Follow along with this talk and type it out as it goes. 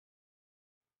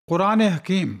قرآن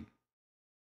حکیم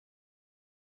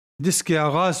جس کے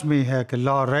آغاز میں ہی ہے کہ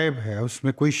لا ریب ہے، اس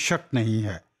میں کوئی شک نہیں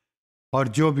ہے، اور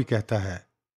جو بھی کہتا ہے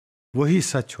وہی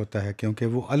سچ ہوتا ہے، کیونکہ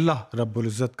وہ اللہ رب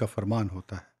العزت کا فرمان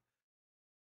ہوتا ہے۔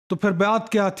 تو پھر بات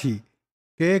کیا تھی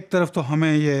کہ ایک طرف تو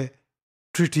ہمیں یہ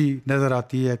ٹریٹی نظر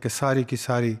آتی ہے کہ ساری کی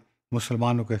ساری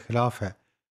مسلمانوں کے خلاف ہے،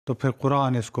 تو پھر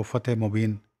قرآن اس کو فتح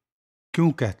مبین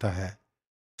کیوں کہتا ہے؟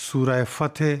 سورہ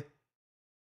فتح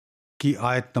کی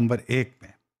آیت نمبر 1 میں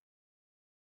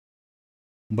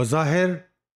بظاہر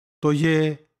تو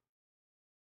یہ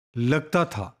لگتا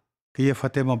تھا کہ یہ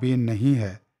فتح مبین نہیں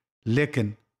ہے، لیکن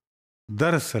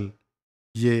دراصل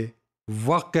یہ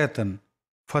واقعتاً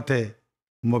فتح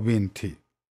مبین تھی۔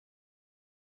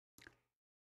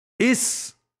 اس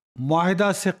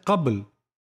معاہدہ سے قبل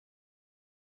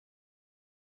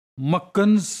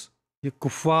مکنز یہ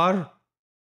کفار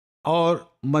اور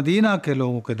مدینہ کے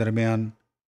لوگوں کے درمیان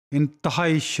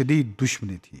انتہائی شدید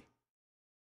دشمنی تھی،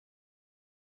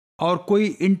 اور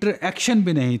کوئی انٹر ایکشن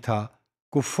بھی نہیں تھا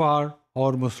کفار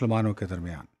اور مسلمانوں کے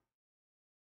درمیان۔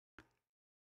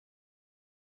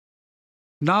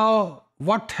 Now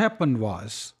what happened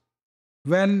was,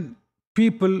 when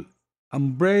people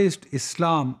embraced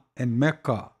Islam in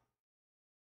Mecca,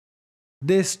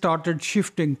 they started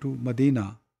shifting to Medina,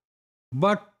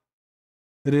 but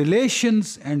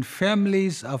relations and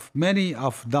families of many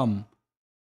of them,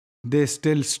 they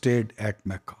still stayed at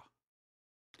Mecca.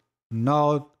 Now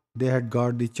they had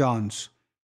got the chance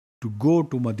to go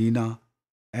to Medina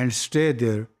and stay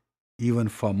there even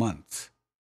for months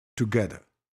together.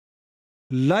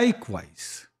 Likewise,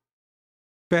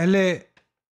 پہلے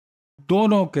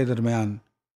دونوں کے درمیان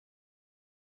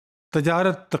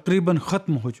تجارت تقریباً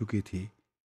ختم ہو چکی تھی،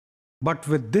 but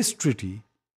with this treaty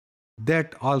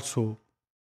that also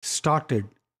started،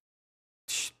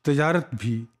 تجارت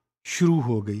بھی شروع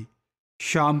ہو گئی،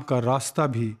 شام کا راستہ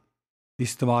بھی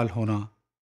استعمال ہونا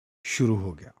شروع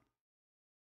ہو گیا۔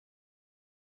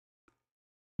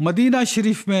 مدینہ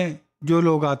شریف میں جو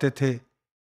لوگ آتے تھے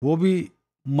وہ بھی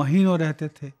مہینوں رہتے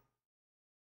تھے،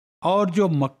 اور جو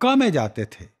مکہ میں جاتے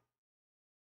تھے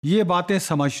یہ باتیں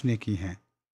سمجھنے کی ہیں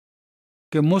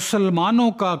کہ مسلمانوں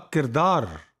کا کردار،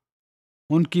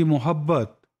 ان کی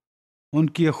محبت، ان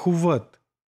کی اخوت،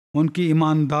 ان کی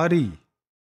ایمانداری،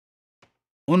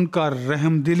 ان کا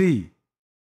رحم دلی،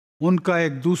 ان کا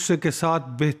ایک دوسرے کے ساتھ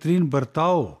بہترین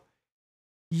برتاؤ،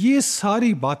 یہ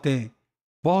ساری باتیں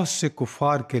بہت سے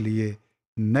کفار کے لیے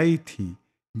نئی تھیں،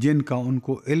 جن کا ان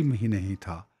کو علم ہی نہیں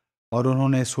تھا، اور انہوں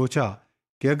نے سوچا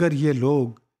کہ اگر یہ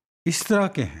لوگ اس طرح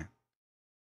کے ہیں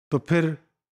تو پھر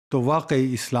تو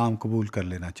واقعی اسلام قبول کر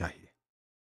لینا چاہیے۔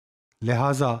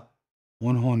 لہٰذا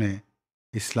انہوں نے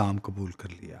اسلام قبول کر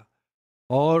لیا،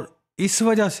 اور اس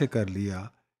وجہ سے کر لیا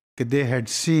کہ they had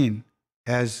seen,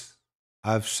 as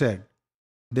I've said,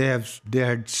 they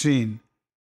had seen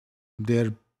their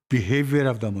behavior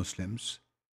of the Muslims,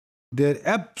 their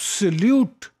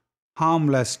absolute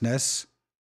harmlessness,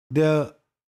 their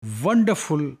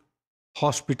wonderful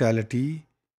hospitality,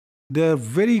 their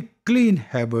very clean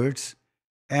habits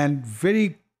and very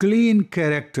clean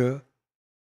character,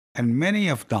 and many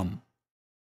of them,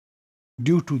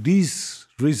 due to these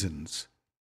reasons,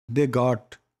 they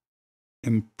got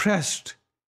impressed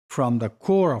from the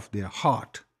core of their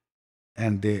heart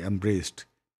and they embraced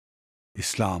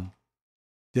Islam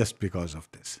just because of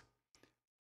this.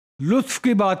 لطف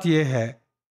کی بات یہ ہے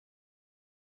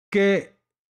کہ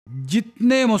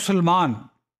جتنے مسلمان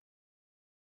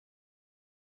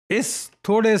اس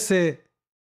تھوڑے سے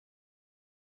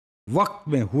وقت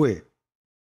میں ہوئے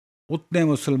اتنے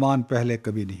مسلمان پہلے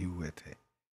کبھی نہیں ہوئے تھے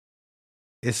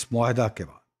اس معاہدہ کے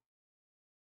بعد،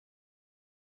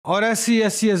 اور ایسی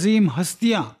ایسی عظیم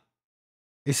ہستیاں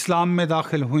اسلام میں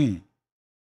داخل ہوئیں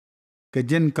کہ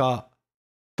جن کا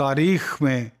تاریخ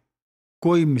میں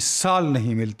کوئی مثال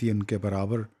نہیں ملتی ان کے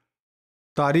برابر۔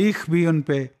 تاریخ بھی ان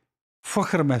پہ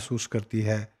فخر محسوس کرتی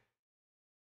ہے،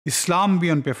 اسلام بھی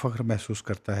ان پہ فخر محسوس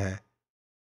کرتا ہے،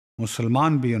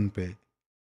 مسلمان بھی ان پہ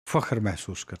فخر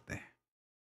محسوس کرتے ہیں۔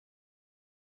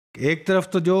 ایک طرف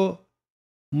تو جو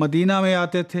مدینہ میں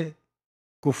آتے تھے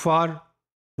کفار،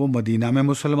 وہ مدینہ میں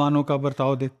مسلمانوں کا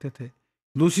برتاؤ دیکھتے تھے،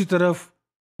 دوسری طرف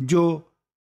جو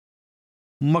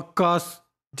مکہ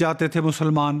جاتے تھے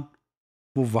مسلمان،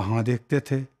 وہ وہاں دیکھتے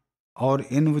تھے، اور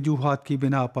ان وجوہات کی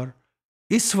بنا پر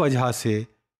اس وجہ سے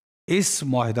اس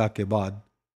معاہدہ کے بعد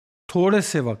تھوڑے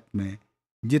سے وقت میں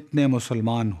جتنے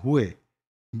مسلمان ہوئے،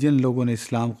 جن لوگوں نے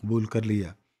اسلام قبول کر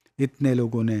لیا، اتنے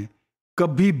لوگوں نے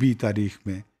کبھی بھی تاریخ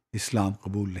میں اسلام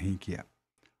قبول نہیں کیا۔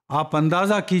 آپ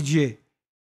اندازہ کیجئے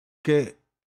کہ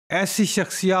ایسی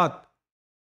شخصیات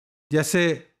جیسے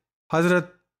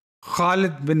حضرت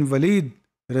خالد بن ولید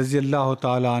رضی اللہ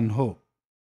تعالیٰ عنہ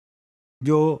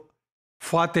جو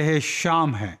فاتح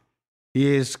شام ہیں،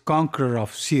 یہ از کانکرر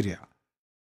آف سیریا،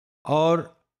 اور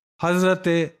حضرت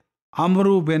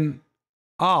عمرو بن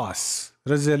عاص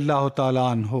رضی اللہ تعالیٰ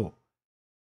عنہ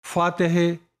فاتح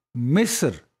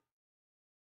مصر،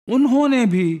 انہوں نے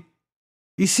بھی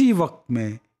اسی وقت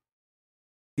میں،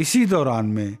 اسی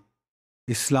دوران میں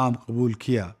اسلام قبول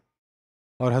کیا،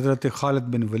 اور حضرت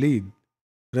خالد بن ولید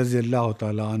رضی اللہ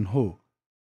تعالیٰ عنہ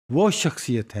وہ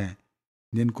شخصیت ہیں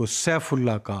جن کو سیف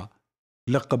اللہ کا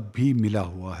لقب بھی ملا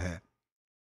ہوا ہے۔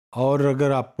 اور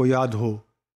اگر آپ کو یاد ہو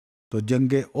تو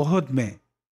جنگ احد میں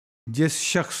جس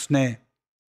شخص نے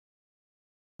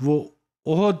وہ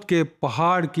احد کے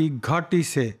پہاڑ کی گھاٹی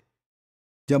سے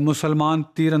جب مسلمان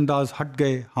تیر انداز ہٹ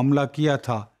گئے حملہ کیا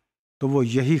تھا، تو وہ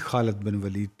یہی خالد بن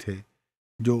ولید تھے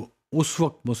جو اس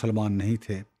وقت مسلمان نہیں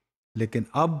تھے، لیکن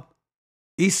اب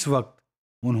اس وقت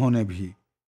انہوں نے بھی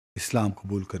اسلام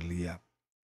قبول کر لیا،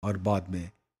 اور بعد میں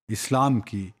اسلام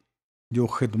کی جو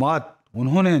خدمات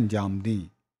انہوں نے انجام دیں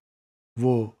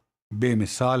وہ بے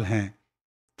مثال ہیں،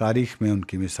 تاریخ میں ان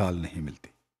کی مثال نہیں ملتی۔